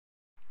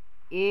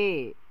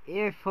A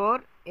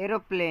for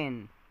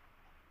aeroplane.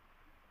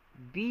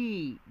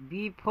 B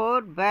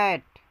for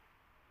bat.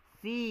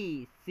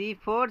 C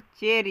for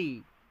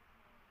cherry.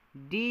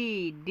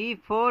 D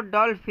for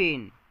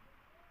dolphin.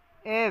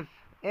 F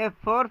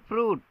for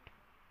fruit.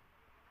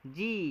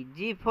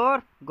 G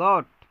for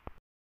goat.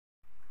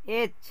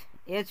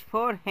 H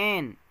for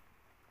hen.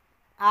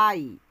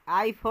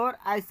 I for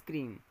ice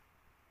cream.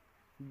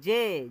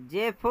 J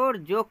for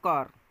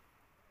joker.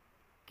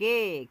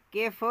 K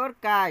for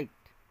kite.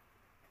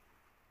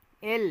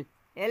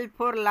 L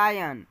for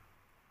lion.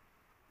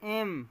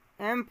 M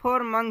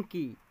for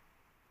monkey.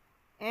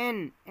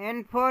 N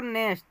for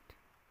nest.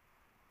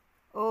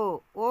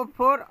 O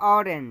for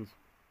orange.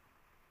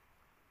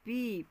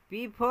 P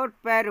for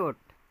parrot.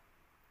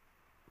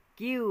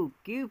 Q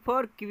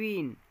for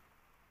queen.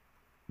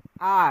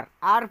 R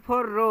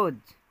for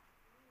rose.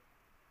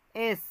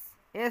 S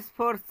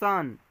for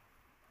sun.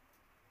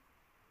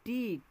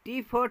 T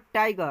for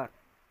tiger.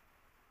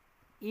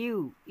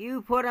 U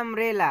for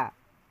umbrella.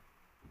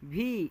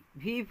 V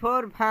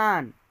for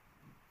van.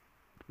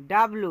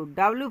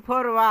 W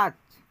for watch.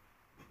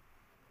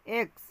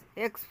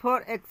 X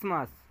for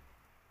Xmas.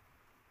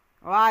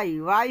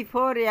 Y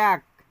for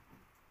yak.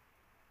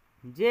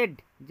 Z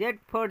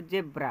for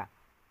zebra.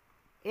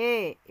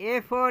 A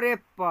for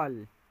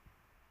apple.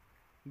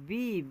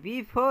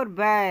 B for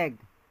bag.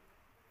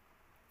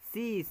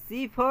 C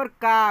for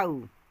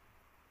cow.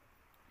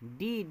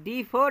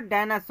 D for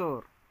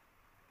dinosaur.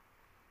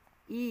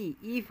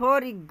 E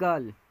for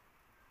eagle.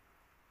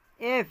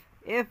 F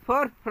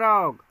for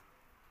frog.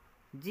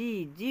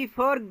 G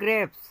for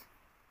grapes.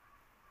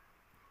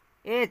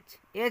 H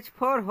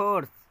for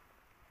horse.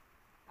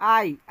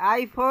 I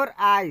for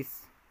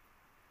ice.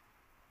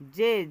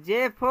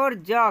 J for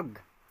jug.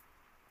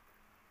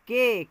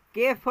 K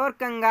for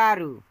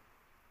kangaroo.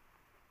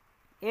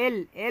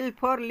 L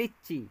for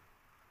lychee.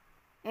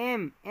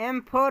 M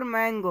for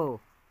mango.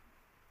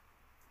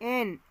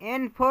 N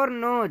for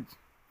nose.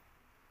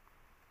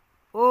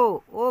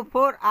 O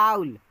for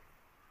owl.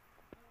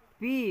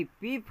 P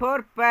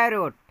for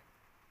parrot.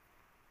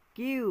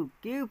 Q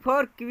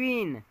for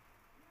queen.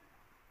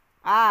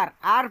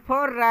 R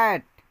for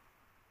rat.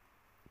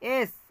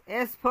 S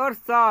for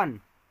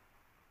sun.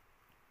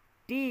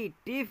 T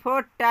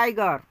for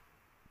tiger.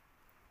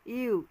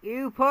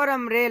 U for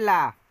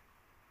umbrella.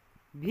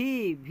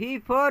 V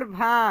for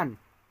van.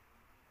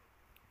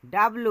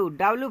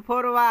 W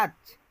for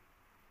watch.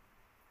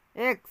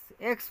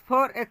 X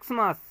for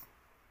Xmas.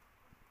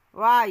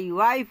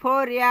 Y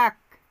for yak.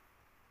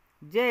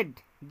 Z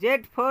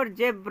for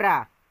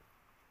zebra.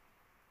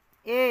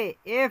 A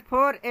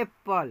for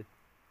apple.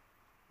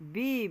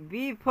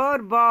 B for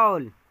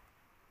ball.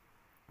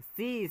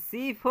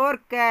 C for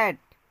cat.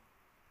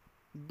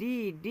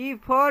 D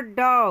for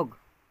dog.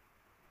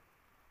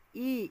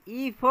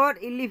 E for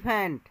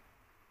elephant.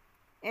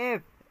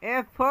 F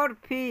for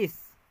fish.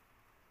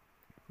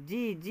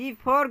 G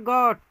for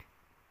goat.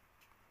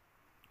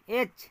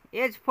 H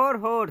for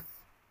horse.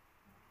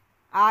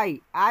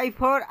 I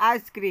for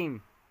ice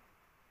cream.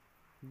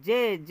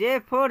 J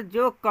for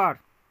joker.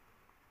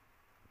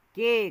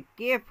 K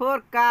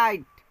for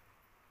kite.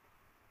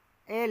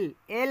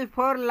 L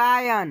for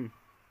lion.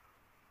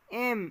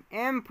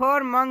 M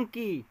for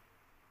monkey.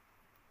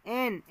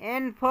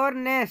 N for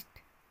nest.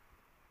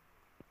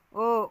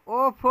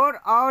 O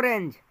for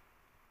orange.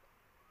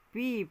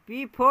 P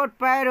for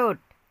parrot.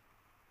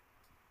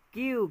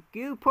 Q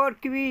for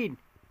queen.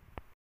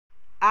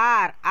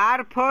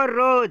 R for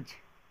rose.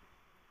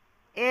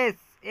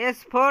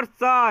 S for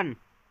sun.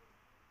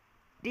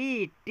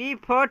 T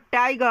for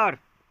tiger.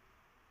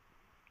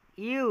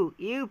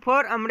 U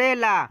for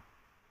umbrella.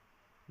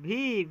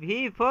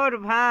 V for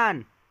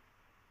van.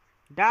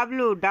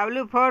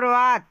 W for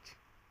watch.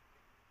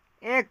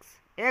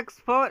 X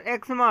for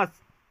Xmas.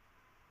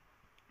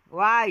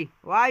 Y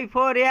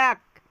for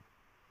yak.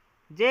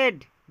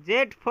 Z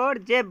for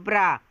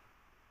zebra.